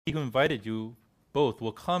He who invited you both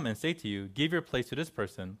will come and say to you, give your place to this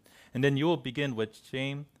person, and then you will begin with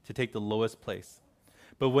shame to take the lowest place.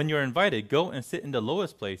 But when you are invited, go and sit in the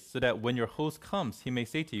lowest place, so that when your host comes, he may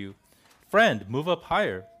say to you, friend, move up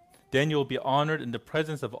higher. Then you will be honored in the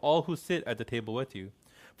presence of all who sit at the table with you.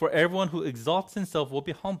 For everyone who exalts himself will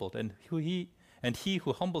be humbled, and he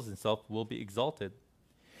who humbles himself will be exalted.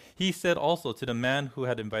 He said also to the man who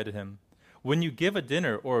had invited him, when you give a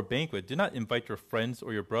dinner or a banquet, do not invite your friends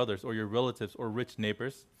or your brothers or your relatives or rich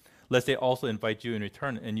neighbors, lest they also invite you in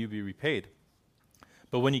return and you be repaid.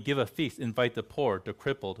 But when you give a feast, invite the poor, the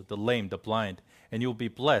crippled, the lame, the blind, and you will be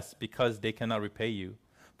blessed because they cannot repay you,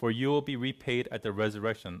 for you will be repaid at the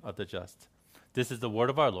resurrection of the just. This is the word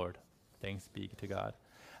of our Lord. Thanks be to God.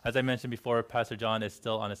 As I mentioned before, Pastor John is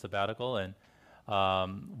still on a sabbatical, and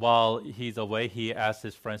while he's away, he asked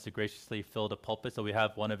his friends to graciously fill the pulpit. So we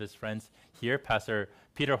have one of his friends here, Pastor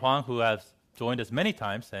Peter Huang, who has joined us many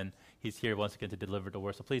times, and he's here once again to deliver the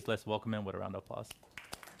word. So please let's welcome him with a round of applause.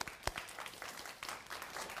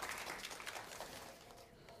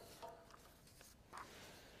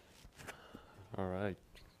 All right.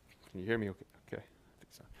 Can you hear me okay? Okay, I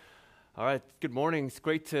think so. All right, good morning. It's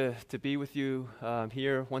great to be with you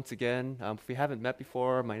here once again. If we haven't met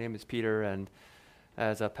before, my name is Peter, and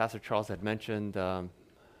as Pastor Charles had mentioned,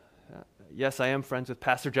 yes, I am friends with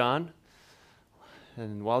Pastor John.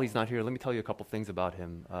 And while he's not here, let me tell you a couple things about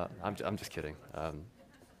him. I'm just kidding.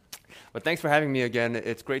 But thanks for having me again.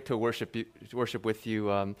 It's great to worship with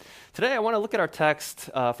you. Today I want to look at our text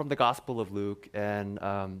from the Gospel of Luke and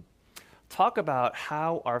talk about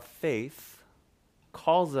how our faith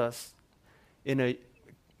calls us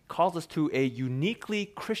to a uniquely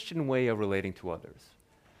Christian way of relating to others.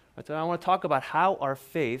 Right, so I want to talk about how our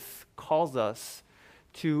faith calls us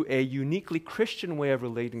to a uniquely Christian way of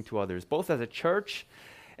relating to others, both as a church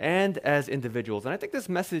and as individuals. And I think this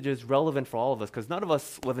message is relevant for all of us because none of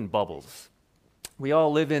us live in bubbles. We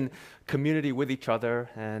all live in community with each other,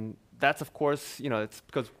 and that's, of course, it's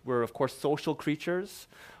because we're, of course, social creatures.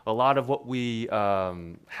 A lot of what we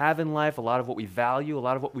have in life, a lot of what we value, a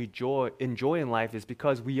lot of what we enjoy in life is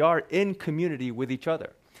because we are in community with each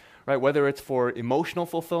other, right? Whether it's for emotional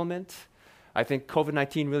fulfillment. I think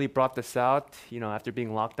COVID-19 really brought this out, after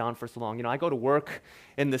being locked down for so long. I go to work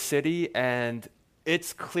in the city, and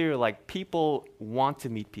it's clear, like, people want to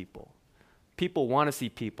meet people. People want to see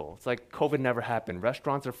people. It's like COVID never happened.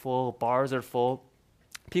 Restaurants are full, bars are full.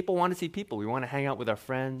 People want to see people. We want to hang out with our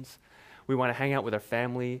friends. We want to hang out with our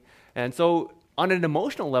family. And so on an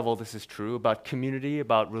emotional level, this is true about community,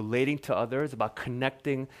 about relating to others, about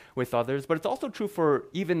connecting with others. But it's also true for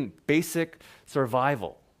even basic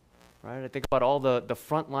survival, right? I think about all the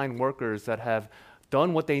frontline workers that have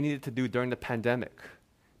done what they needed to do during the pandemic.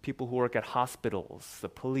 People who work at hospitals, the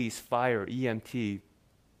police, fire, EMT,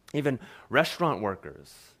 even restaurant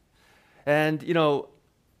workers. And,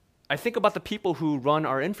 I think about the people who run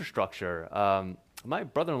our infrastructure. My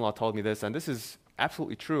brother-in-law told me this, and this is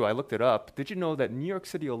absolutely true. I looked it up. Did you know that New York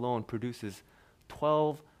City alone produces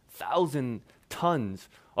 12,000 tons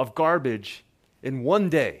of garbage in one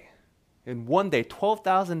day? In one day,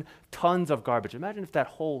 12,000 tons of garbage. Imagine if that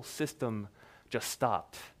whole system just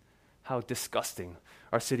stopped. How disgusting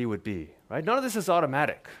our city would be, right? None of this is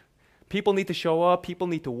automatic. People need to show up. People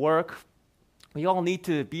need to work. We all need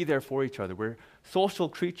to be there for each other. We're social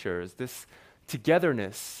creatures. This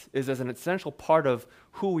togetherness is as an essential part of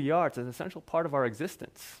who we are. It's an essential part of our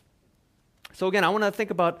existence. So again, I want to think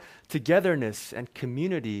about togetherness and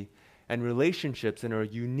community and relationships in a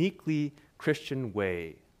uniquely Christian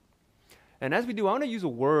way. And as we do, I want to use a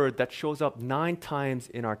word that shows up 9 times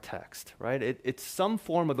in our text, right? It's some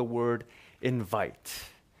form of the word invite.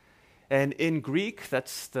 And in Greek,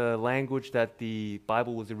 that's the language that the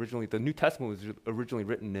New Testament was originally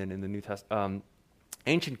written in the New Testament.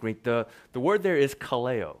 Ancient Greek, the word there is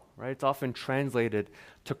kaleo, right? It's often translated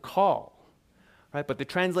to call, right? But the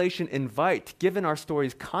translation invite, given our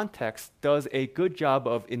story's context, does a good job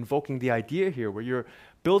of invoking the idea here where you're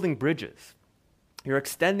building bridges. You're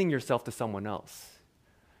extending yourself to someone else.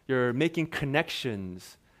 You're making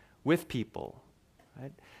connections with people,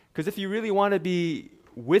 right? Because if you really want to be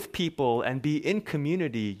with people and be in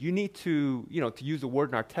community, you need to, to use the word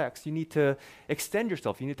in our text, you need to extend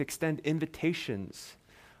yourself. You need to extend invitations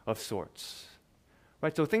of sorts,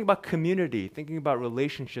 right? So think about community, thinking about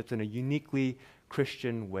relationships in a uniquely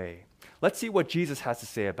Christian way. Let's see what Jesus has to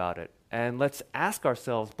say about it. And let's ask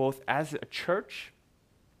ourselves, both as a church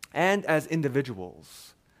and as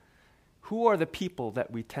individuals, who are the people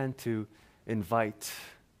that we tend to invite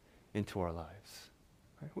into our lives?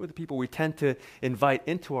 Who are the people we tend to invite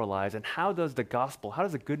into our lives, and how does the gospel, how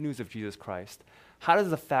does the good news of Jesus Christ how does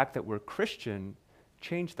the fact that we're Christian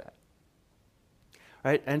change that?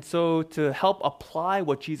 Right? And so to help apply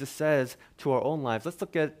what Jesus says to our own lives, let's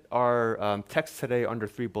look at our text today under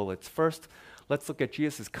 3 bullets. First, let's look at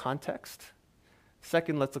Jesus' context.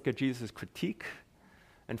 Second, let's look at Jesus' critique.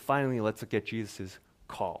 And finally, let's look at Jesus'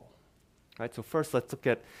 call. Right? So first, let's look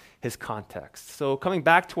at his context. So coming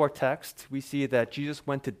back to our text, we see that Jesus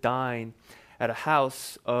went to dine at a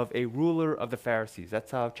house of a ruler of the Pharisees.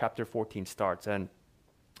 That's how chapter 14 starts. And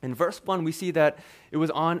in verse 1, we see that it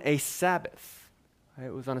was on a Sabbath. Right?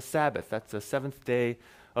 It was on a Sabbath. That's the 7th day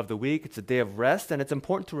of the week. It's a day of rest. And it's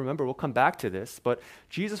important to remember, we'll come back to this, but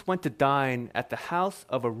Jesus went to dine at the house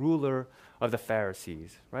of a ruler of the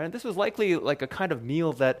Pharisees. Right? And this was likely like a kind of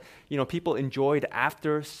meal that people enjoyed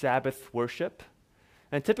after Sabbath worship.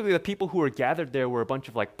 And typically the people who were gathered there were a bunch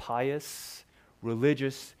of like pious,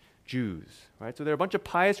 religious Jews. Right? So there are a bunch of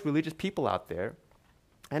pious, religious people out there.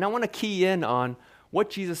 And I want to key in on what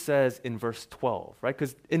Jesus says in verse 12, right?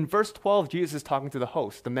 Because in verse 12, Jesus is talking to the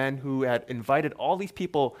host, the man who had invited all these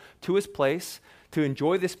people to his place to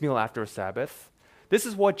enjoy this meal after a Sabbath. This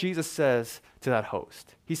is what Jesus says to that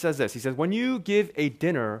host. He says this. He says, when you give a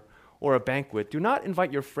dinner or a banquet, do not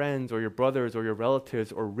invite your friends or your brothers or your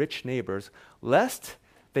relatives or rich neighbors, lest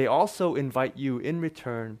they also invite you in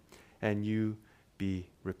return and you be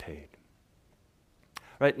repaid.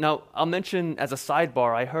 Right, now, I'll mention as a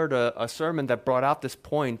sidebar, I heard a sermon that brought out this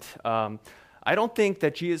point. I don't think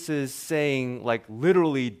that Jesus is saying, like,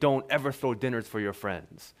 literally, don't ever throw dinners for your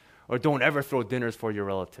friends or don't ever throw dinners for your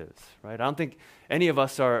relatives, right? I don't think any of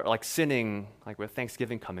us are, like, sinning, like with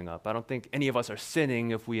Thanksgiving coming up. I don't think any of us are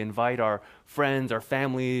sinning if we invite our friends, our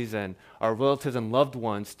families, and our relatives and loved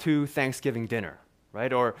ones to Thanksgiving dinner.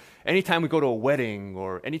 Right? Or anytime we go to a wedding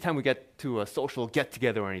or anytime we get to a social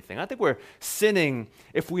get-together or anything. I think we're sinning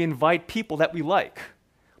if we invite people that we like,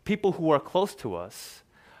 people who are close to us.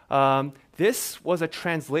 This was a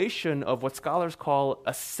translation of what scholars call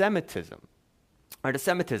a Semitism. Right? A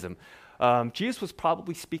Semitism. Jesus was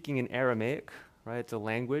probably speaking in Aramaic, right? It's a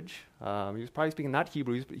language. He was probably speaking not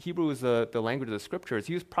Hebrew. Hebrew is the language of the scriptures.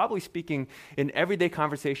 He was probably speaking in everyday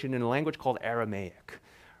conversation in a language called Aramaic.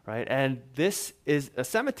 Right? And this is, a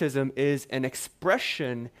Semitism is an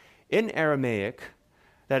expression in Aramaic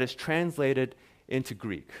that is translated into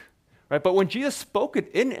Greek. Right? But when Jesus spoke it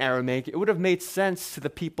in Aramaic, it would have made sense to the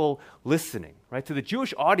people listening. Right? To the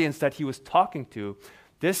Jewish audience that he was talking to,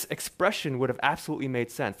 this expression would have absolutely made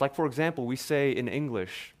sense. Like, for example, we say in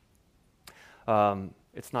English,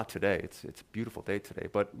 it's not today, it's a beautiful day today,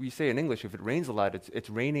 but we say in English, if it rains a lot, it's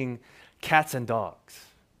raining cats and dogs.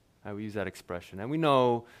 We use that expression. And we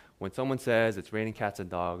know when someone says it's raining cats and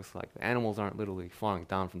dogs, like the animals aren't literally falling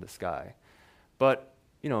down from the sky. But,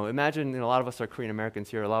 imagine, a lot of us are Korean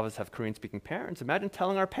Americans here, a lot of us have Korean-speaking parents. Imagine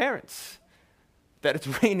telling our parents that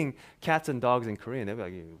it's raining cats and dogs in Korean. They'd be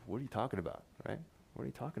like, what are you talking about, right? What are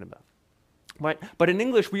you talking about? Right? But in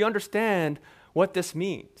English, we understand what this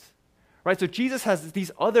means. Right? So Jesus has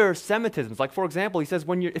these other Semitisms. Like, for example, he says,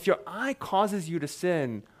 if your eye causes you to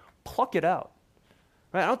sin, pluck it out.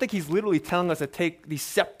 Right? I don't think he's literally telling us to take these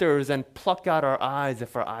scepters and pluck out our eyes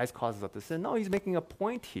if our eyes causes us to sin. No, he's making a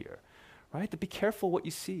point here, right? To be careful what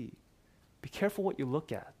you see. Be careful what you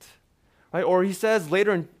look at. Right? Or he says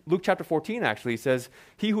later in Luke chapter 14, actually, he says,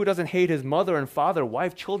 he who doesn't hate his mother and father,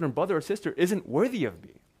 wife, children, brother or sister isn't worthy of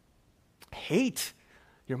me. Hate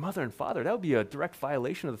your mother and father. That would be a direct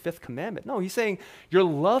violation of the 5th commandment. No, he's saying your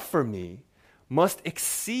love for me must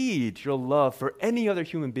exceed your love for any other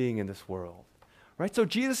human being in this world. Right? So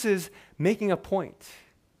Jesus is making a point.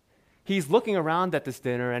 He's looking around at this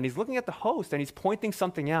dinner and he's looking at the host and he's pointing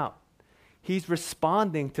something out. He's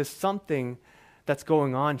responding to something that's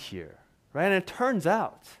going on here. Right? And it turns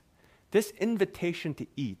out this invitation to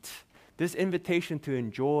eat, this invitation to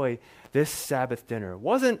enjoy this Sabbath dinner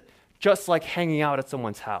wasn't just like hanging out at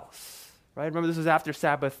someone's house. Right? Remember, this was after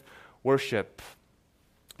Sabbath worship.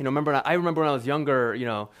 I remember when I was younger,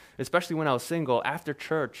 especially when I was single, after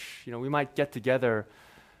church, we might get together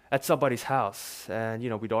at somebody's house and,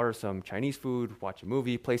 we'd order some Chinese food, watch a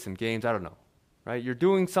movie, play some games, I don't know, right? You're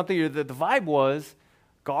doing something, the vibe was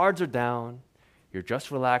guards are down, you're just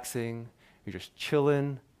relaxing, you're just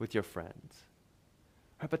chilling with your friends.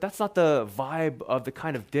 Right? But that's not the vibe of the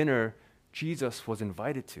kind of dinner Jesus was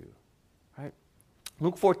invited to, right?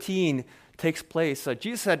 Luke 14 takes place.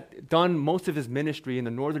 Jesus had done most of his ministry in the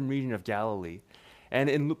northern region of Galilee.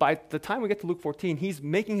 And by the time we get to Luke 14, he's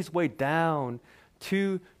making his way down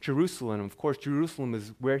to Jerusalem. Of course, Jerusalem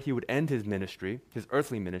is where he would end his ministry, his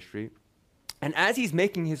earthly ministry. And as he's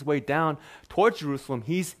making his way down towards Jerusalem,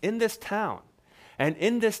 he's in this town. And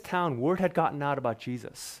in this town, word had gotten out about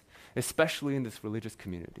Jesus. especially in this religious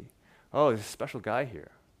community. Oh, there's a special guy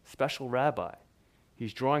here, special rabbi.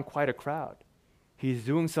 He's drawing quite a crowd. He's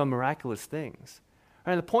doing some miraculous things.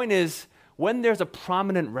 And the point is, when there's a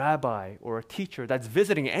prominent rabbi or a teacher that's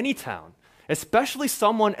visiting any town, especially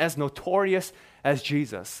someone as notorious as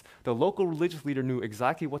Jesus, the local religious leader knew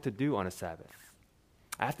exactly what to do on a Sabbath.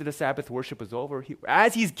 After the Sabbath worship was over,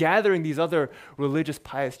 as he's gathering these other religious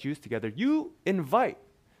pious Jews together, you invite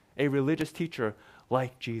a religious teacher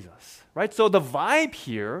like Jesus, right? So the vibe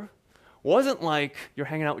here wasn't like you're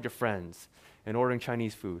hanging out with your friends and ordering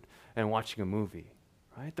Chinese food and watching a movie,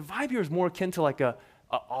 right? The vibe here is more akin to like a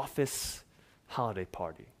office holiday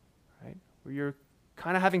party, right? Where you're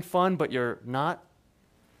kind of having fun, but you're not,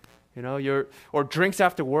 or drinks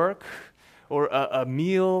after work, or a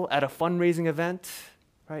meal at a fundraising event,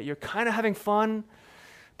 right? You're kind of having fun,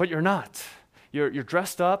 but you're not. You're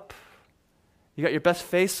dressed up, you got your best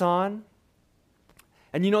face on,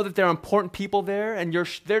 and you know that there are important people there, and you're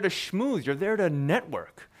there to schmooze, you're there to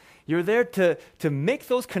network, you're there to make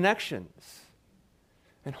those connections.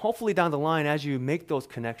 And hopefully down the line, as you make those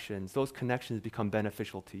connections become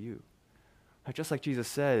beneficial to you. Just like Jesus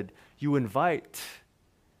said, you invite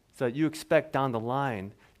so that you expect down the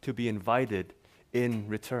line to be invited in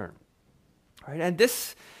return. Right? And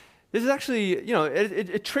this is actually,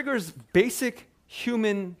 it triggers basic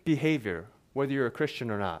human behavior, whether you're a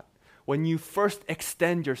Christian or not, when you first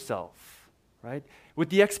extend yourself, right, with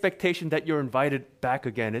the expectation that you're invited back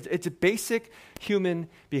again. It's a basic human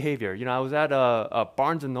behavior. I was at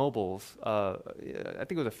Barnes & Noble's, I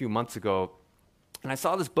think it was a few months ago, and I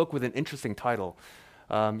saw this book with an interesting title.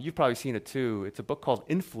 You've probably seen it too. It's a book called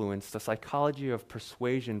Influence, The Psychology of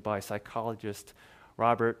Persuasion by psychologist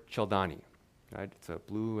Robert Cialdini. Right? It's a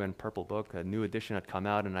blue and purple book. A new edition had come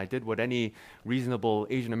out, and I did what any reasonable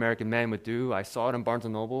Asian American man would do. I saw it in Barnes &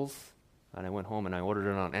 Noble's, and I went home and I ordered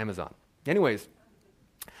it on Amazon. Anyways,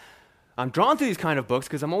 I'm drawn to these kind of books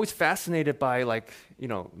because I'm always fascinated by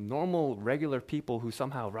normal, regular people who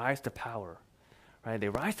somehow rise to power. Right? They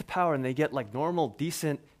rise to power and they get like normal,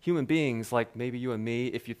 decent human beings like maybe you and me,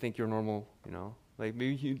 if you think you're normal, like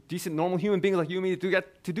maybe decent, normal human beings like you and me to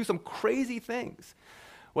get to do some crazy things.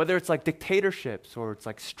 Whether it's like dictatorships or it's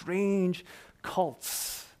like strange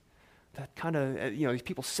cults that kind of, these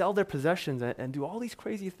people sell their possessions and do all these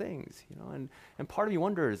crazy things, and part of me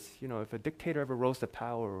wonders, if a dictator ever rose to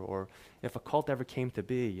power or if a cult ever came to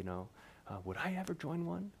be, would I ever join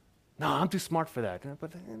one? No, I'm too smart for that.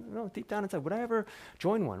 But deep down inside, would I ever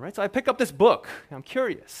join one, right? So I pick up this book. I'm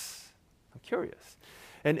curious.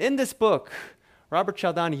 And in this book, Robert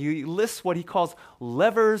Cialdini, he lists what he calls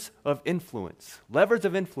levers of influence. Levers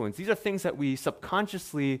of influence. These are things that we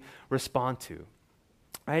subconsciously respond to.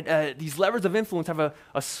 Right? These levers of influence have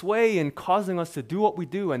a sway in causing us to do what we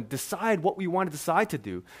do and decide what we want to decide to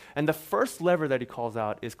do. And the first lever that he calls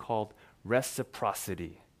out is called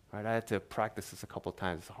reciprocity. Right? I had to practice this a couple of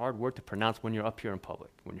times. It's a hard word to pronounce when you're up here in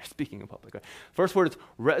public, when you're speaking in public. Right?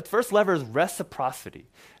 First lever is reciprocity.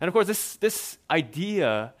 And of course, this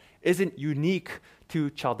idea isn't unique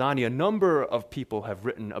to Cialdini. A number of people have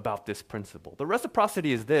written about this principle. The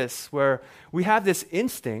reciprocity is this, where we have this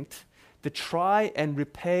instinct to try and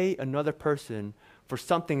repay another person for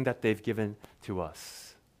something that they've given to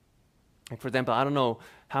us. Like for example, I don't know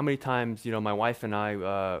how many times, my wife and I,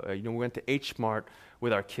 we went to H Mart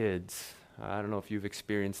with our kids. I don't know if you've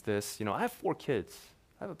experienced this. I have 4 kids.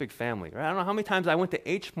 I have a big family. Right? I don't know how many times I went to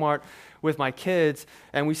H Mart with my kids,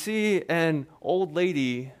 and we see an old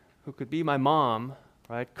lady who could be my mom,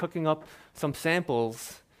 right, cooking up some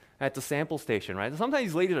samples at the sample station, right? Sometimes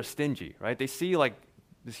these ladies are stingy, right? They see like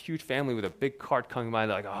this huge family with a big cart coming by,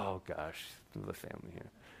 they're like, oh gosh, the family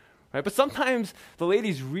here, right? But sometimes the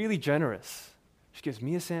lady's really generous. She gives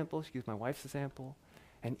me a sample, she gives my wife a sample,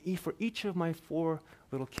 and for each of my 4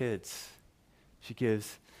 little kids, she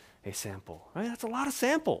gives a sample, right? That's a lot of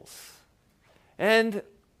samples. And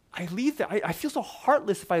I leave there, I feel so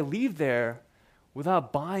heartless if I leave there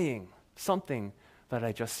without buying something that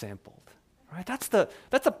I just sampled, right? That's the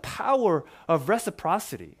power of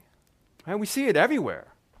reciprocity, right? We see it everywhere,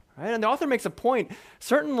 right? And the author makes a point,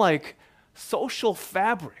 certain like social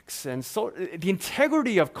fabrics and the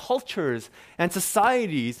integrity of cultures and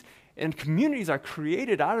societies and communities are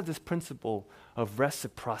created out of this principle of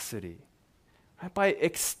reciprocity. Right? By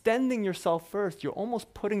extending yourself first, you're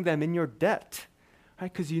almost putting them in your debt,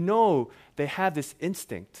 right? Because they have this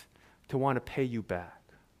instinct to want to pay you back,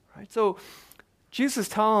 right? So Jesus is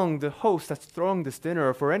telling the host that's throwing this dinner,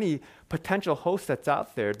 or for any potential host that's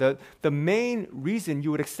out there, the main reason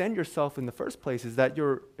you would extend yourself in the first place is that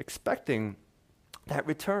you're expecting that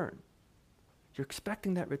return. You're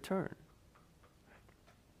expecting that return.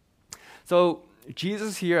 So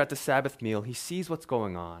Jesus here at the Sabbath meal, he sees what's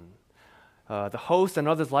going on. The host and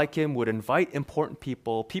others like him would invite important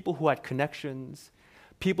people, people who had connections,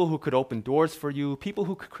 people who could open doors for you, people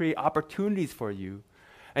who could create opportunities for you.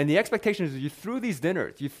 And the expectation is you threw these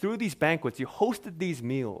dinners, you threw these banquets, you hosted these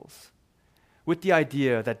meals with the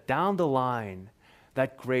idea that down the line,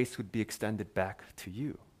 that grace would be extended back to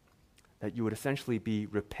you, that you would essentially be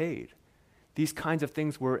repaid. These kinds of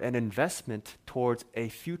things were an investment towards a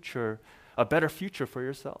future, a better future for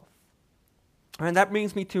yourself. And that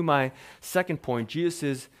brings me to my second point,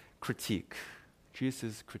 Jesus' critique.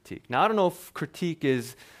 Jesus' critique. Now, I don't know if critique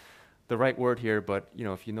is the right word here, but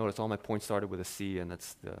if you notice, all my points started with a C, and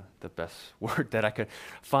that's the best word that I could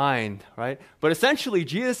find, right? But essentially,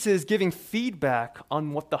 Jesus is giving feedback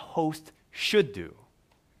on what the host should do.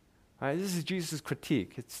 Right? This is Jesus'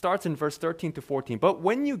 critique. It starts in verse 13 to 14. But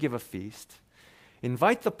when you give a feast,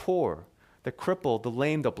 invite the poor, the crippled, the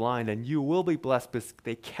lame, the blind, and you will be blessed because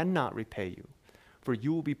they cannot repay you, for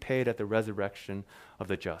you will be paid at the resurrection of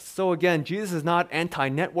the just. So again, Jesus is not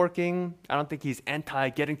anti-networking. I don't think he's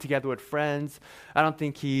anti-getting together with friends. I don't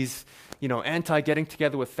think he's, anti-getting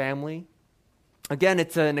together with family. Again,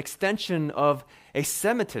 it's an extension of a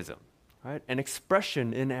Semitism, right? An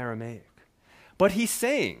expression in Aramaic. But he's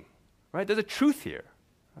saying, right, there's a truth here,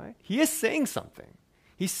 right? He is saying something.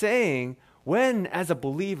 He's saying, when as a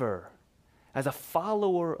believer, as a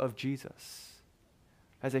follower of Jesus,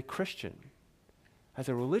 as a Christian, as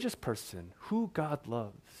a religious person who God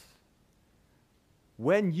loves,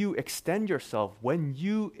 when you extend yourself, when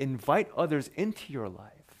you invite others into your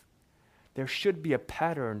life, there should be a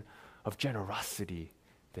pattern of generosity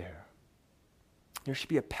there. There should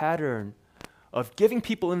be a pattern of giving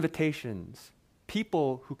people invitations,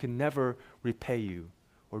 people who can never repay you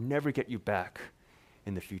or never get you back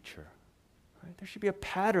in the future. Right? There should be a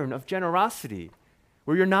pattern of generosity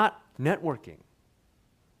where you're not networking,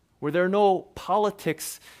 where there are no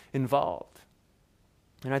politics involved.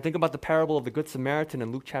 And I think about the parable of the Good Samaritan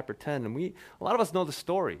in Luke chapter 10, and a lot of us know the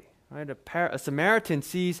story. Right? A Samaritan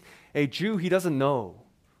sees a Jew he doesn't know,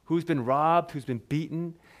 who's been robbed, who's been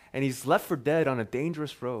beaten, and he's left for dead on a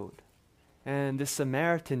dangerous road. And this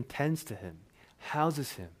Samaritan tends to him,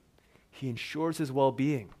 houses him. He ensures his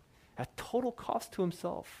well-being at total cost to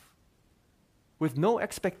himself, with no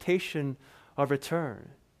expectation of return.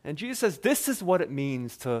 And Jesus says, this is what it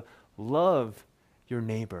means to love your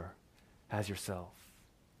neighbor as yourself.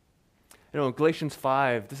 In Galatians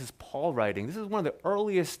 5, this is Paul writing. This is one of the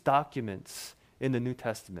earliest documents in the New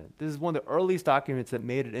Testament. This is one of the earliest documents that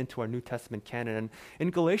made it into our New Testament canon. And in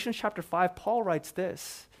Galatians chapter 5, Paul writes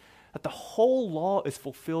this, that the whole law is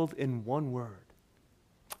fulfilled in one word,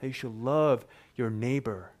 that you should love your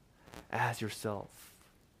neighbor as yourself.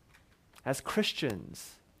 As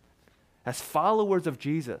Christians, as followers of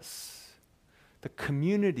Jesus, the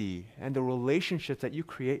community and the relationships that you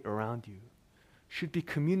create around you should be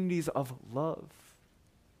communities of love,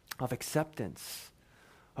 of acceptance,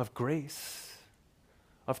 of grace,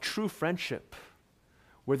 of true friendship,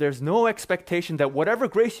 where there's no expectation that whatever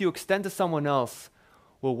grace you extend to someone else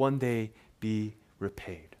will one day be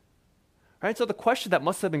repaid. Right? So the question that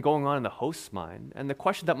must have been going on in the host's mind, and the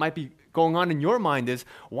question that might be going on in your mind is,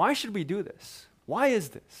 why should we do this? Why is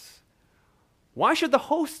this? Why should the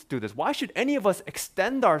host do this? Why should any of us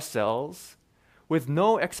extend ourselves with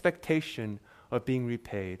no expectation of being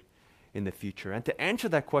repaid in the future? And to answer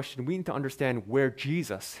that question, we need to understand where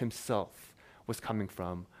Jesus himself was coming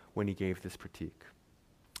from when he gave this critique.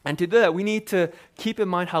 And to do that, we need to keep in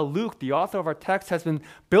mind how Luke, the author of our text, has been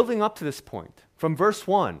building up to this point from verse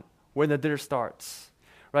 1, where the dinner starts.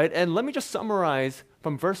 Right? And let me just summarize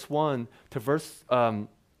from verse 1 to verse 7,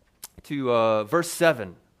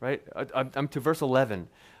 right? To verse 11.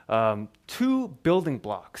 Two building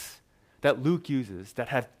blocks that Luke uses that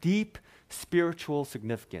have deep spiritual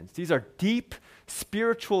significance. These are deep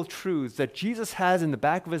spiritual truths that Jesus has in the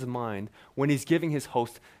back of his mind when he's giving his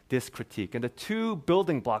host this critique. And the two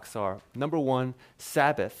building blocks are, number one,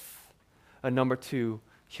 Sabbath, and number two,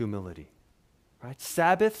 humility. Right?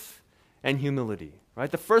 Sabbath and humility.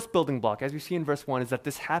 Right? The first building block, as we see in verse 1, is that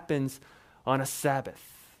this happens on a Sabbath.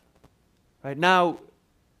 Right? Now,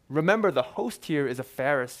 remember, the host here is a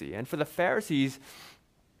Pharisee. And for the Pharisees,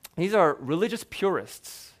 these are religious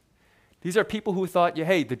purists. These are people who thought,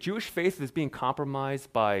 hey, the Jewish faith is being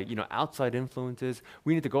compromised by, outside influences.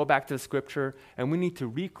 We need to go back to the scripture, and we need to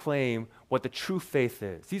reclaim what the true faith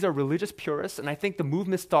is. These are religious purists, and I think the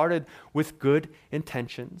movement started with good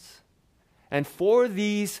intentions. And for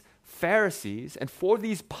these Pharisees and for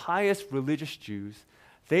these pious religious Jews,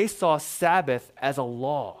 they saw Sabbath as a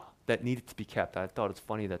law that needed to be kept. I thought it's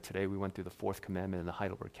funny that today we went through the fourth commandment in the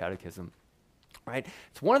Heidelberg Catechism. right?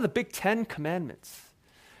 It's one of the big 10 commandments.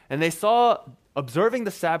 And they saw observing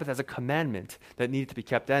the Sabbath as a commandment that needed to be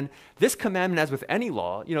kept. And this commandment, as with any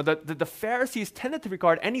law, the Pharisees tended to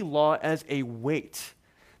regard any law as a weight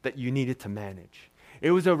that you needed to manage.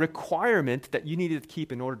 It was a requirement that you needed to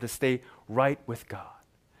keep in order to stay right with God,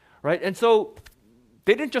 right? And so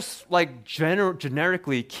they didn't just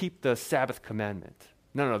generically keep the Sabbath commandment.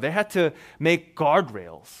 No, they had to make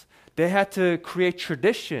guardrails. They had to create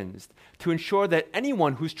traditions to ensure that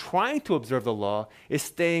anyone who's trying to observe the law is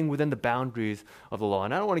staying within the boundaries of the law.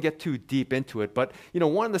 And I don't want to get too deep into it, but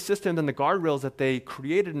one of the systems and the guardrails that they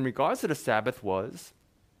created in regards to the Sabbath was,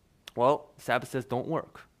 Sabbath says don't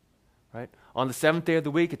work, right? On the seventh day of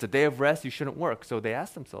the week, it's a day of rest, you shouldn't work. So they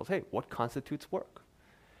asked themselves, hey, what constitutes work?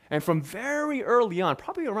 And from very early on,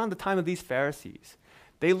 probably around the time of these Pharisees,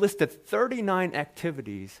 they listed 39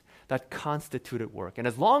 activities that constituted work. And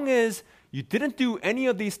as long as you didn't do any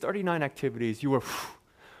of these 39 activities, you were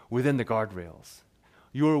within the guardrails.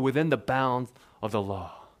 You were within the bounds of the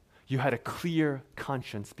law. You had a clear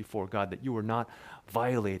conscience before God that you were not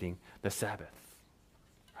violating the Sabbath.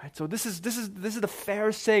 Right? So this is the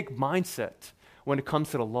Pharisaic mindset when it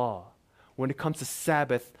comes to the law, when it comes to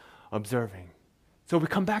Sabbath observing. So we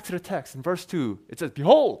come back to the text. In verse 2, it says,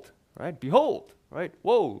 behold, right? Behold, right?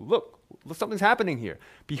 Whoa, look, something's happening here.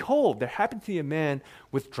 Behold, there happened to be a man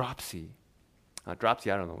with dropsy. Dropsy,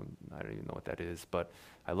 I don't even know what that is, but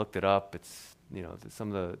I looked it up. It's,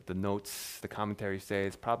 some of the notes, the commentaries say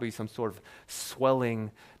it's probably some sort of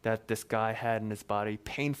swelling that this guy had in his body,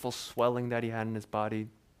 painful swelling that he had in his body.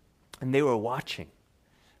 And they were watching.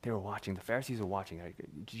 The Pharisees were watching.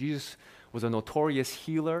 Jesus was a notorious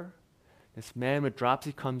healer. This man with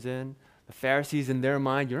dropsy comes in. The Pharisees, in their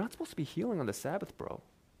mind, you're not supposed to be healing on the Sabbath, bro.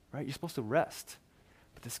 Right? You're supposed to rest.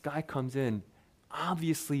 But this guy comes in,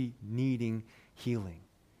 obviously needing healing.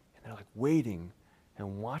 And they're waiting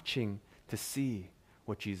and watching to see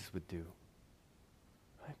what Jesus would do.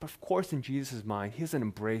 Right? But of course, in Jesus' mind, he doesn't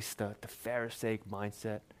embrace the Pharisaic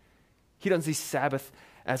mindset. He doesn't see Sabbath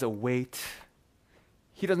as a weight.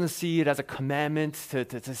 He doesn't see it as a commandment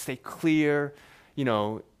to stay clear,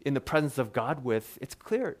 in the presence of God with. It's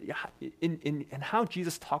clear in how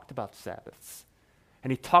Jesus talked about Sabbaths.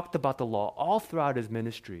 And he talked about the law all throughout his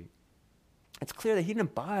ministry. It's clear that he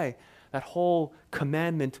didn't buy that whole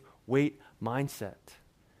commandment weight mindset.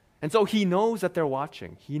 And so he knows that they're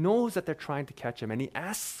watching. He knows that they're trying to catch him. And he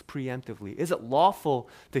asks preemptively, is it lawful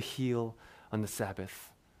to heal on the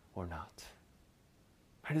Sabbath or not?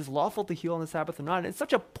 Right? Is it lawful to heal on the Sabbath or not? And it's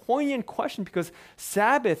such a poignant question because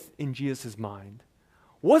Sabbath in Jesus' mind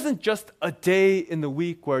wasn't just a day in the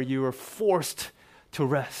week where you were forced to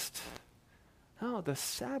rest. No, the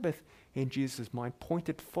Sabbath in Jesus' mind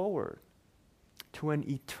pointed forward to an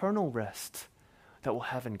eternal rest that we'll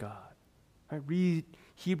have in God. Right? Read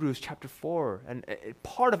Hebrews chapter 4, and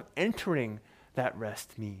part of entering that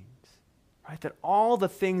rest means, right, that all the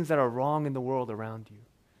things that are wrong in the world around you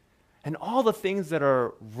and all the things that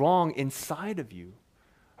are wrong inside of you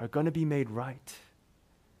are going to be made right.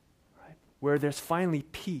 Where there's finally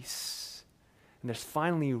peace and there's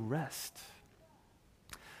finally rest.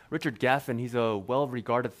 Richard Gaffin, he's a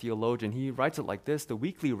well-regarded theologian. He writes it like this: the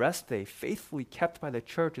weekly rest day faithfully kept by the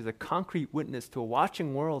church is a concrete witness to a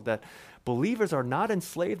watching world that believers are not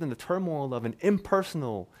enslaved in the turmoil of an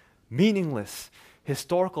impersonal, meaningless,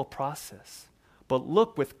 historical process, but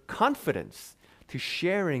look with confidence to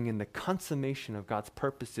sharing in the consummation of God's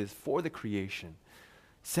purposes for the creation.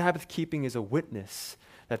 Sabbath keeping is a witness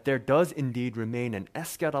that there does indeed remain an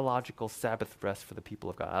eschatological Sabbath rest for the people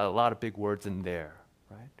of God. A lot of big words in there,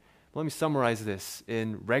 right? Let me summarize this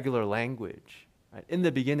in regular language. Right? In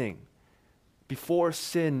the beginning, before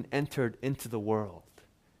sin entered into the world,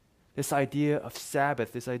 this idea of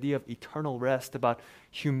Sabbath, this idea of eternal rest, about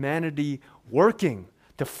humanity working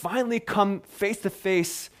to finally come face to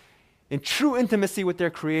face in true intimacy with their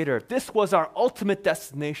Creator. This was our ultimate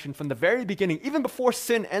destination from the very beginning, even before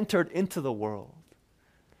sin entered into the world.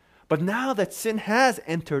 But now that sin has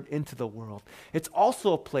entered into the world, it's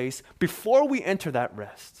also a place before we enter that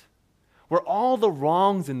rest, where all the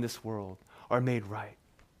wrongs in this world are made right,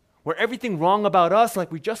 where everything wrong about us, like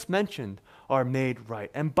we just mentioned, are made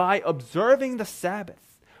right. And by observing the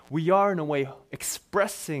Sabbath, we are in a way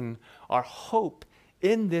expressing our hope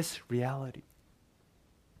in this reality.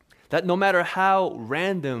 That no matter how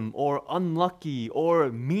random or unlucky or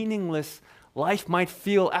meaningless life might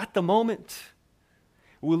feel at the moment,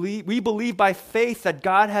 we believe by faith that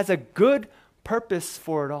God has a good purpose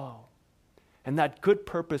for it all. And that good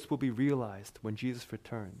purpose will be realized when Jesus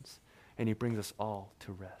returns and he brings us all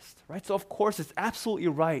to rest. Right? So of course it's absolutely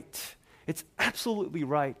right. It's absolutely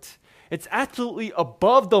right It's absolutely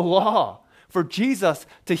above the law for Jesus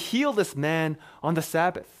to heal this man on the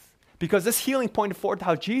Sabbath. Because this healing pointed forward to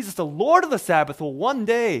how Jesus, the Lord of the Sabbath, will one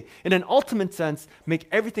day, in an ultimate sense, make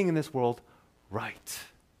everything in this world right.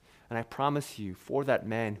 And I promise you, for that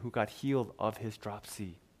man who got healed of his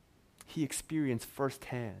dropsy, he experienced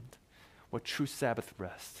firsthand what true Sabbath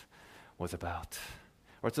rest was about.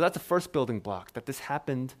 All right, so that's the first building block, that this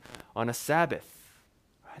happened on a Sabbath.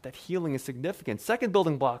 Right, that healing is significant. Second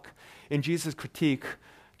building block in Jesus' critique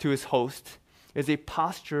to his host is a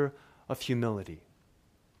posture of humility.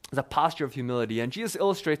 It's a posture of humility. And Jesus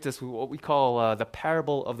illustrates this with what we call the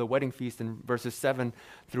parable of the wedding feast in verses 7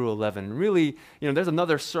 through 11. Really, there's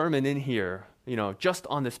another sermon in here, just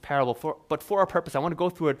on this parable. But for our purpose, I want to go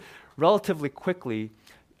through it relatively quickly.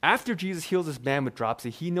 After Jesus heals this man with dropsy,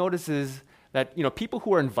 he notices that people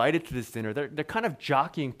who are invited to this dinner, they're kind of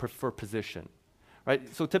jockeying for position,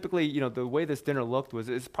 right? So typically, the way this dinner looked was,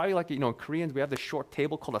 it's probably like, Koreans, we have this short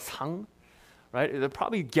table called a sang, right? They're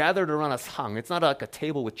probably gathered around a sang. It's not like a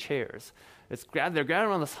table with chairs. They're gathered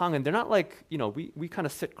around the sang, and they're not like, we kind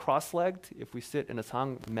of sit cross-legged if we sit in a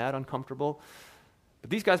sang, mad uncomfortable. But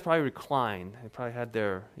these guys probably recline. They probably had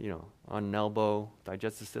their, on an elbow,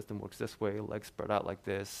 digestive system works this way, legs spread out like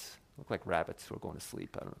this. Look like rabbits who are going to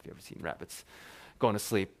sleep. I don't know if you've ever seen rabbits going to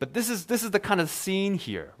sleep. But this is the kind of scene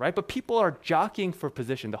here, right? But people are jockeying for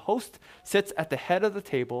position. The host sits at the head of the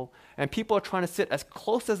table, and people are trying to sit as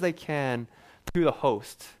close as they can to the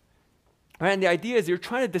host. Right? And the idea is you're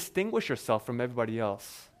trying to distinguish yourself from everybody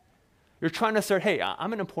else. You're trying to assert, hey,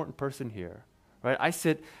 I'm an important person here, right? I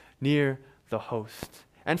sit near the host.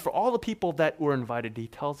 And for all the people that were invited, he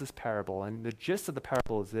tells this parable, and the gist of the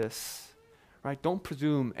parable is this. Right? Don't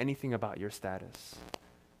presume anything about your status.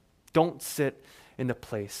 Don't sit in the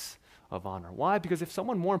place of honor. Why? Because if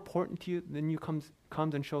someone more important to you than you comes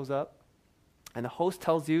and shows up, and the host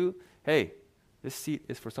tells you, hey, this seat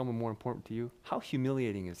is for someone more important to you, how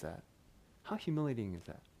humiliating is that? How humiliating is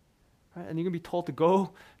that? Right? And you're going to be told to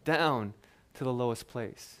go down to the lowest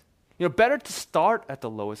place. Better to start at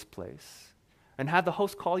the lowest place and have the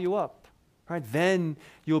host call you up. Right? Then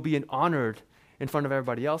you'll be honored in front of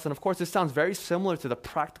everybody else. And of course, this sounds very similar to the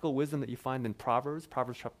practical wisdom that you find in Proverbs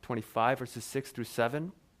chapter 25, verses 6 through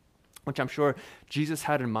 7, which I'm sure Jesus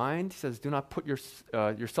had in mind. He says, do not put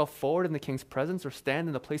yourself forward in the king's presence or stand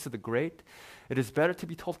in the place of the great. It is better to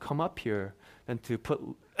be told, come up here, than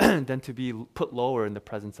to be put lower in the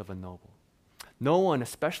presence of a noble. No one,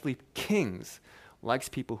 especially kings, likes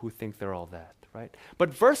people who think they're all that, right?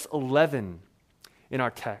 But verse 11 in our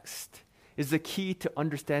text is the key to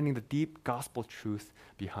understanding the deep gospel truth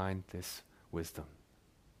behind this wisdom.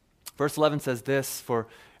 Verse 11 says this, for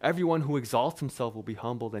everyone who exalts himself will be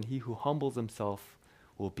humbled, and he who humbles himself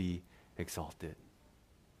will be exalted.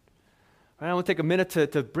 Right, I want to take a minute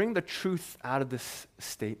to bring the truth out of this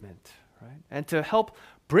statement, right? And to help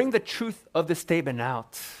bring the truth of this statement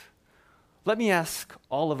out, let me ask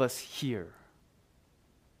all of us here,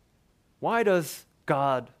 why does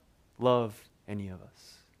God love any of us?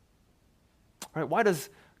 Right? Why does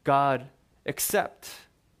God accept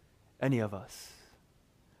any of us?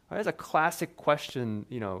 Right? That's a classic question.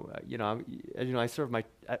 I serve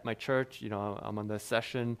at my church. I'm on the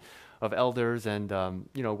session of elders, and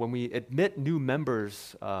when we admit new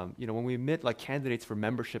members, when we admit like candidates for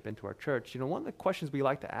membership into our church, one of the questions we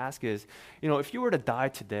like to ask is, if you were to die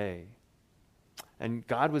today, and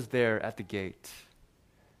God was there at the gate,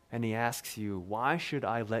 and He asks you, why should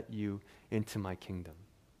I let you into my kingdom?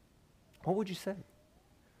 What would you say?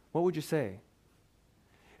 What would you say?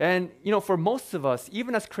 And, for most of us,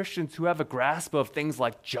 even as Christians who have a grasp of things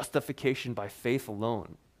like justification by faith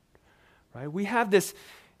alone, right? We have this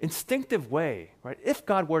instinctive way, right? If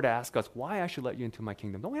God were to ask us why I should let you into my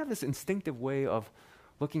kingdom, don't we have this instinctive way of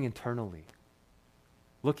looking internally,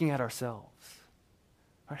 looking at ourselves?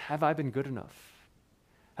 Right? Have I been good enough?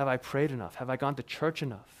 Have I prayed enough? Have I gone to church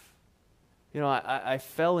enough? I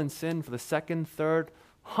fell in sin for the second, third,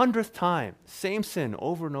 100th time, same sin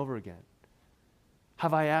over and over again.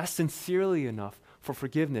 Have I asked sincerely enough for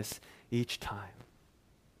forgiveness each time?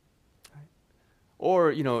 Right?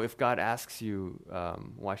 Or, if God asks you,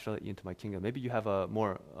 why should I let you into my kingdom? Maybe you have a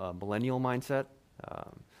more millennial mindset.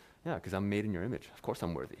 Because I'm made in your image. Of course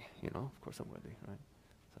I'm worthy, Of course I'm worthy, right?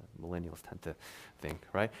 So millennials tend to think,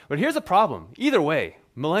 right? But here's the problem. Either way,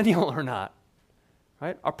 millennial or not,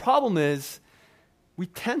 right? Our problem is we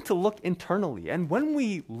tend to look internally. And when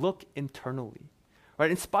we look internally, right,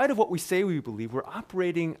 in spite of what we say we believe, we're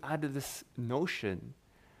operating out of this notion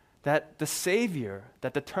that the Savior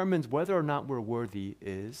that determines whether or not we're worthy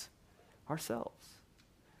is ourselves.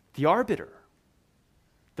 The arbiter,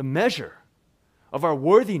 the measure of our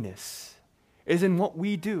worthiness is in what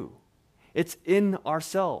we do. It's in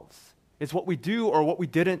ourselves. It's what we do or what we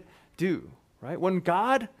didn't do, right? When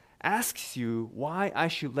God asks you why I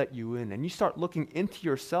should let you in, and you start looking into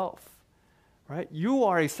yourself, right? You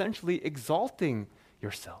are essentially exalting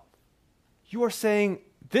yourself. You are saying,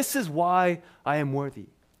 this is why I am worthy.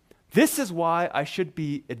 This is why I should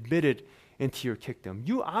be admitted into your kingdom.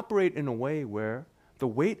 You operate in a way where the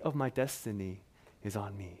weight of my destiny is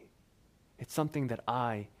on me. It's something that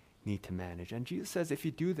I need to manage. And Jesus says, if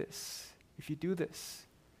you do this,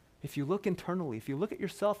 if you look internally, if you look at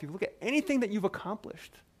yourself, if you look at anything that you've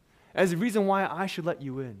accomplished as a reason why I should let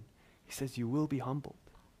you in, he says you will be humbled.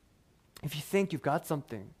 If you think you've got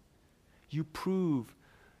something, you prove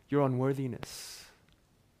your unworthiness.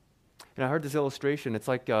 And I heard this illustration. It's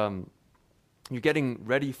like you're getting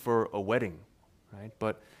ready for a wedding, right?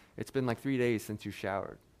 But it's been like 3 days since you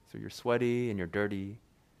showered. So you're sweaty and you're dirty,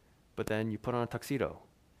 but then you put on a tuxedo.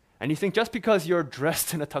 And you think just because you're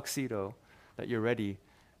dressed in a tuxedo that you're ready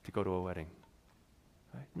to go to a wedding.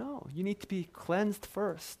 Right? No, you need to be cleansed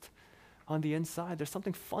first on the inside. There's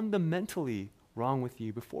something fundamentally wrong with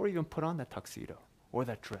you before you even put on that tuxedo or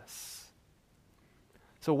that dress.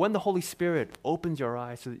 So when the Holy Spirit opens your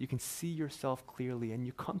eyes so that you can see yourself clearly and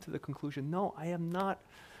you come to the conclusion, no, I am not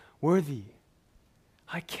worthy.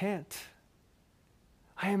 I can't.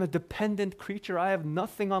 I am a dependent creature. I have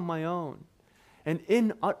nothing on my own. And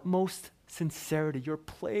in utmost sincerity, you're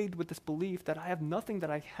plagued with this belief that I have nothing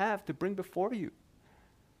that I have to bring before you.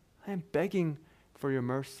 I am begging for your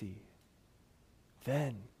mercy.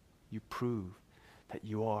 Then you prove that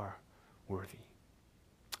you are worthy.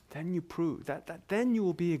 Then you prove that then you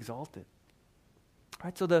will be exalted.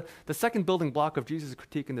 Right? So the second building block of Jesus'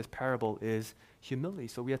 critique in this parable is humility.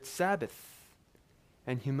 So we had Sabbath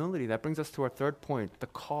and humility. That brings us to our third point, the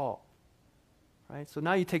call. Right? So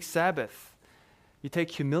now you take Sabbath, you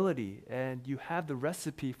take humility, and you have the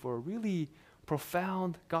recipe for a really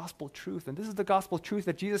profound gospel truth. And this is the gospel truth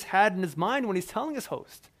that Jesus had in his mind when he's telling his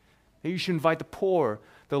host. That you should invite the poor,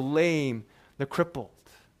 the lame, the crippled.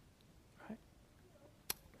 Right?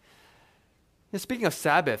 Now, speaking of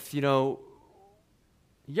Sabbath, you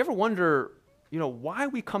ever wonder, why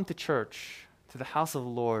we come to church, to the house of the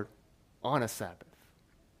Lord, on a Sabbath?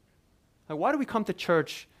 Like, why do we come to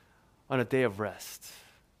church on a day of rest?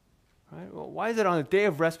 Right? Well, why is it on a day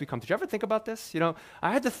of rest we come to church? You ever think about this?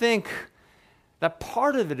 I had to think that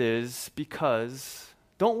part of it is because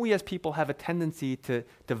don't we as people have a tendency to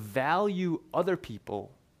value other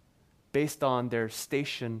people based on their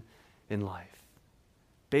station in life,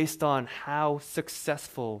 based on how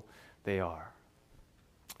successful they are?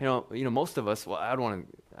 Most of us, well, I don't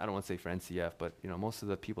want to say for NCF, but most of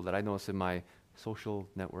the people that I notice in my social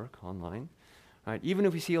network online, right? Even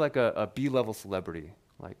if you see like a B-level celebrity,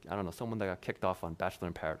 like, I don't know, someone that got kicked off on Bachelor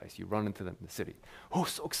in Paradise, you run into them in the city. Oh,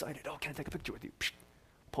 so excited. Oh, can I take a picture with you? Psh,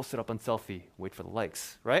 post it up on selfie, wait for the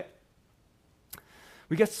likes, right?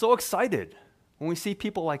 We get so excited when we see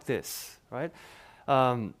people like this, right?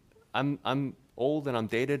 I'm old and I'm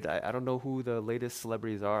dated. I don't know who the latest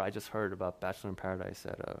celebrities are. I just heard about Bachelor in Paradise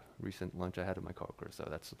at a recent lunch I had with my coworkers, so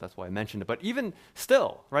that's why I mentioned it. But even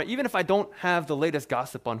still, right, even if I don't have the latest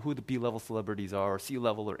gossip on who the B-level celebrities are or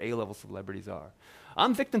C-level or A-level celebrities are,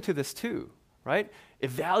 I'm victim to this too, right?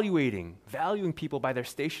 Valuing people by their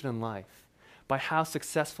station in life, by how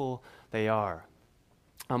successful they are.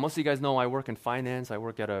 Most of you guys know I work in finance. I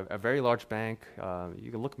work at a very large bank. You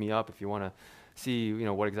can look me up if you want to see,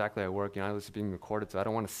 what exactly I work. This is being recorded, so I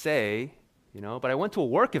don't want to say, but I went to a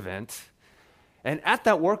work event, and at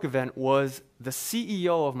that work event was the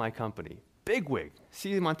CEO of my company, bigwig.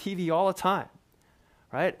 See him on TV all the time,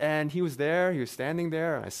 right? And he was there, he was standing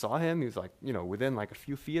there, and I saw him. He was like, within like a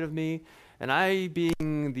few feet of me, and I,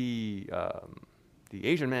 being the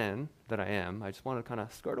Asian man that I am, I just wanted to kind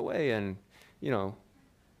of skirt away and,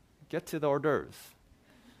 get to the hors d'oeuvres,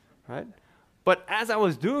 right? But as I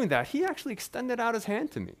was doing that, he actually extended out his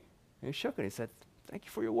hand to me. And he shook it. He said, "Thank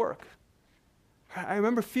you for your work." I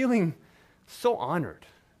remember feeling so honored,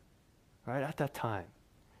 right, at that time.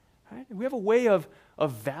 Right? We have a way of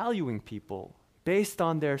valuing people based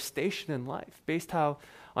on their station in life, based on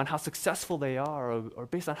how successful they are, or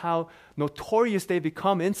based on how notorious they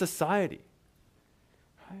become in society.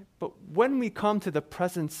 Right? But when we come to the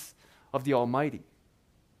presence of the Almighty,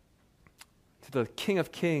 to the King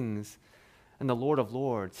of Kings and the Lord of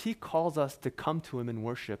Lords, he calls us to come to him in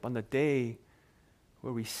worship on the day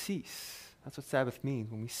where we cease. That's what Sabbath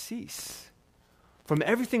means, when we cease from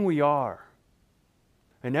everything we are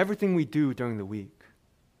and everything we do during the week.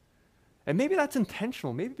 And maybe that's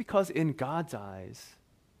intentional, maybe because in God's eyes,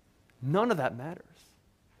 none of that matters.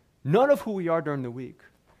 None of who we are during the week.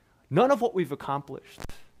 None of what we've accomplished.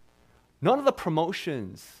 None of the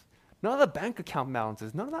promotions. None of the bank account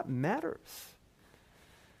balances. None of that matters.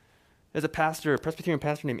 There's a pastor, a Presbyterian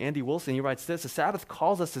pastor named Andy Wilson. He writes this: the Sabbath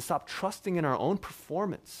calls us to stop trusting in our own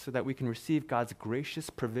performance so that we can receive God's gracious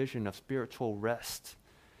provision of spiritual rest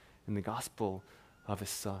in the gospel of his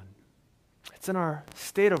Son. It's in our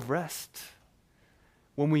state of rest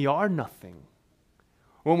when we are nothing,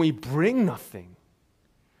 when we bring nothing,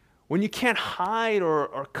 when you can't hide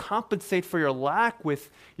or compensate for your lack with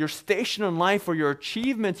your station in life or your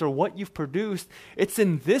achievements or what you've produced. It's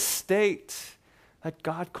in this state that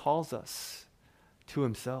God calls us to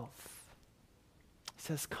himself. He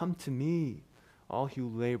says, come to me, all who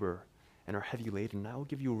labor and are heavy laden, and I will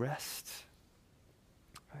give you rest.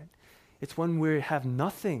 Right? It's when we have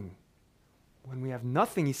nothing. When we have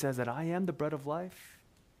nothing, he says that I am the bread of life.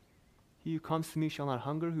 He who comes to me shall not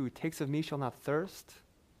hunger, who takes of me shall not thirst.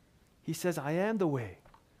 He says, I am the way,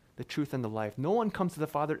 the truth, and the life. No one comes to the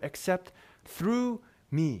Father except through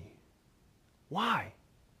me. Why?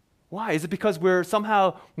 Why? Is it because we're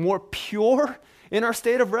somehow more pure in our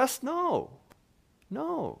state of rest? No.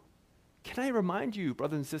 No. Can I remind you,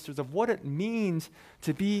 brothers and sisters, of what it means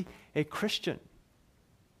to be a Christian?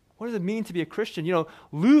 What does it mean to be a Christian? You know,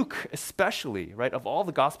 Luke especially, right, of all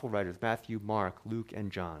the gospel writers, Matthew, Mark, Luke,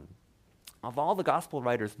 and John, of all the gospel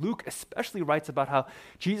writers, Luke especially writes about how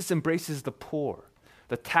Jesus embraces the poor,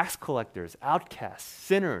 the tax collectors, outcasts,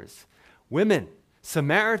 sinners, women,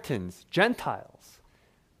 Samaritans, Gentiles.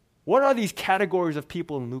 What are these categories of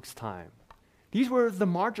people in Luke's time? These were the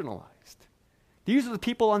marginalized. These are the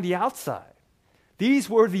people on the outside. These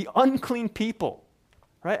were the unclean people,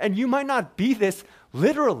 right? And you might not be this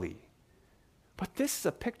literally, but this is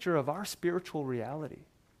a picture of our spiritual reality,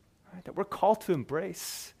 right? That we're called to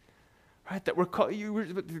embrace. Right,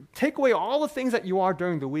 that take away all the things that you are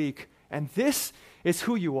during the week, and this is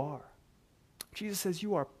who you are. Jesus says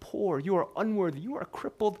you are poor, you are unworthy, you are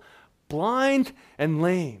crippled, blind, and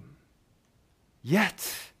lame.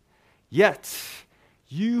 Yet,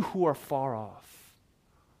 you who are far off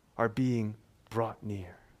are being brought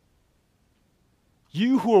near.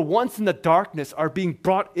 You who were once in the darkness are being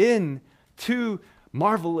brought in to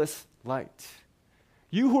marvelous light.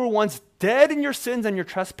 You who were once dead in your sins and your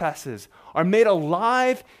trespasses are made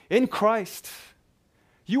alive in Christ.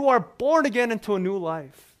 You are born again into a new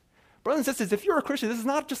life. Brothers and sisters, if you're a Christian, this is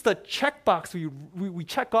not just a checkbox we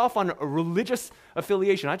check off on a religious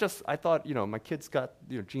affiliation. I thought, my kids got,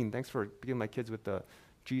 Gene, thanks for giving my kids with the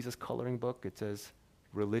Jesus coloring book. It says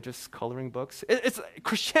religious coloring books. It's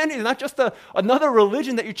Christianity is not just another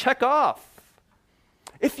religion that you check off.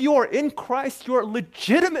 If you are in Christ, you are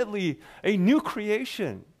legitimately a new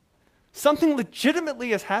creation. Something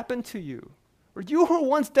legitimately has happened to you. Or you who were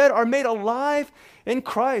once dead are made alive in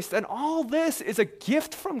Christ. And all this is a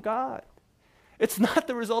gift from God. It's not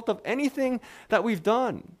the result of anything that we've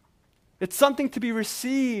done. It's something to be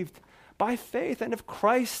received by faith. And if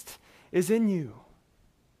Christ is in you,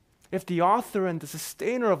 if the author and the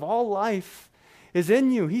sustainer of all life is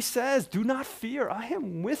in you, he says, do not fear. I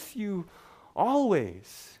am with you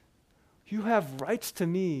always. You have rights to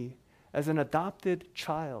me as an adopted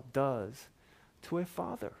child does to a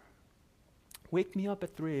father. Wake me up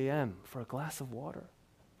at 3 a.m. for a glass of water.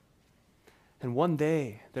 And one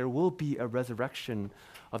day there will be a resurrection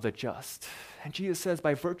of the just. And Jesus says,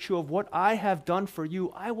 by virtue of what I have done for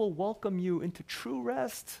you, I will welcome you into true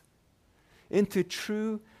rest, into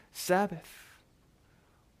true Sabbath,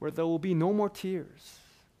 where there will be no more tears.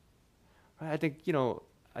 I think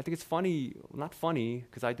it's funny, not funny,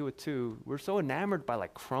 because I do it too. We're so enamored by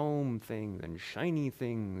like chrome things and shiny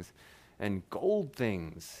things and gold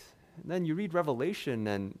things. And then you read Revelation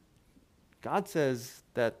and God says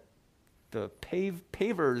that the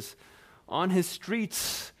pavers on his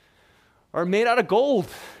streets are made out of gold.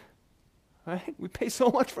 Right? We pay so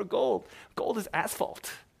much for gold. Gold is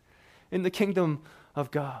asphalt in the kingdom of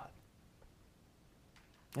God.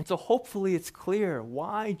 And so hopefully it's clear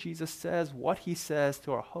why Jesus says what he says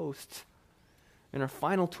to our host. In our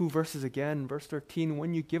final 2 verses again, verse 13,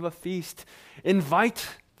 when you give a feast, invite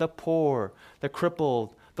the poor, the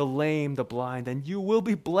crippled, the lame, the blind, and you will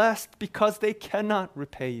be blessed because they cannot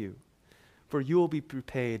repay you. For you will be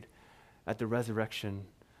repaid at the resurrection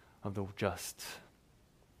of the just.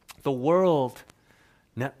 The world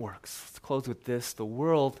networks. Let's close with this. The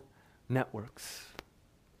world networks.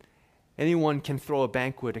 Anyone can throw a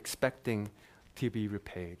banquet expecting to be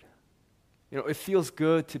repaid. It feels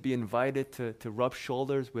good to be invited to rub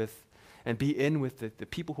shoulders with and be in with the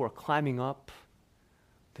people who are climbing up,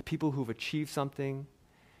 the people who've achieved something.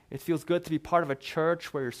 It feels good to be part of a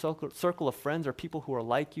church where your circle of friends are people who are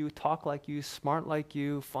like you, talk like you, smart like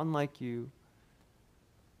you, fun like you.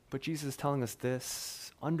 But Jesus is telling us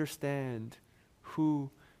this: understand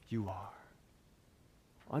who you are.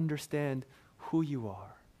 Understand who you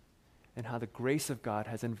are and how the grace of God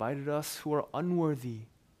has invited us who are unworthy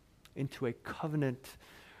into a covenant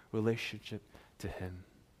relationship to Him.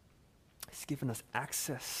 He's given us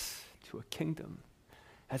access to a kingdom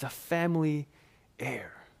as a family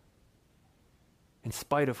heir in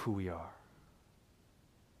spite of who we are.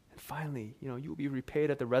 And finally, you will be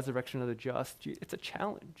repaid at the resurrection of the just. It's a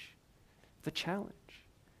challenge. It's a challenge.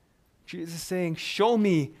 Jesus is saying, show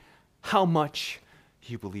me how much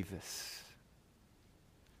you believe this.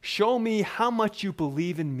 Show me how much you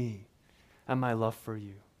believe in me and my love for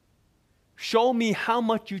you. Show me how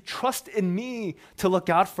much you trust in me to look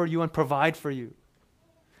out for you and provide for you.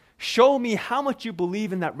 Show me how much you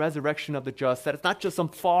believe in that resurrection of the just, that it's not just some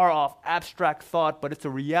far off abstract thought, but it's a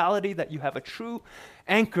reality that you have a true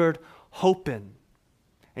anchored hope in.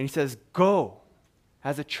 And he says, go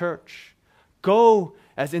as a church. Go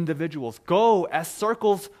as individuals. Go as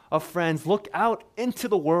circles of friends. Look out into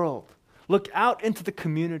the world. Look out into the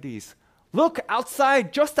communities. Look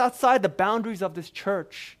outside, just outside the boundaries of this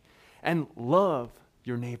church, and love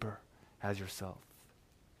your neighbor as yourself.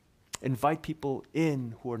 Invite people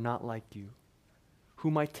in who are not like you, who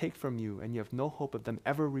might take from you and you have no hope of them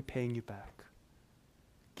ever repaying you back.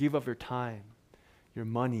 Give of your time, your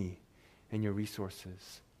money, and your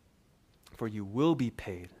resources, for you will be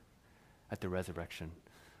paid at the resurrection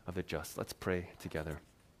of the just. Let's pray together.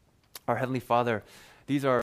 Our Heavenly Father, these are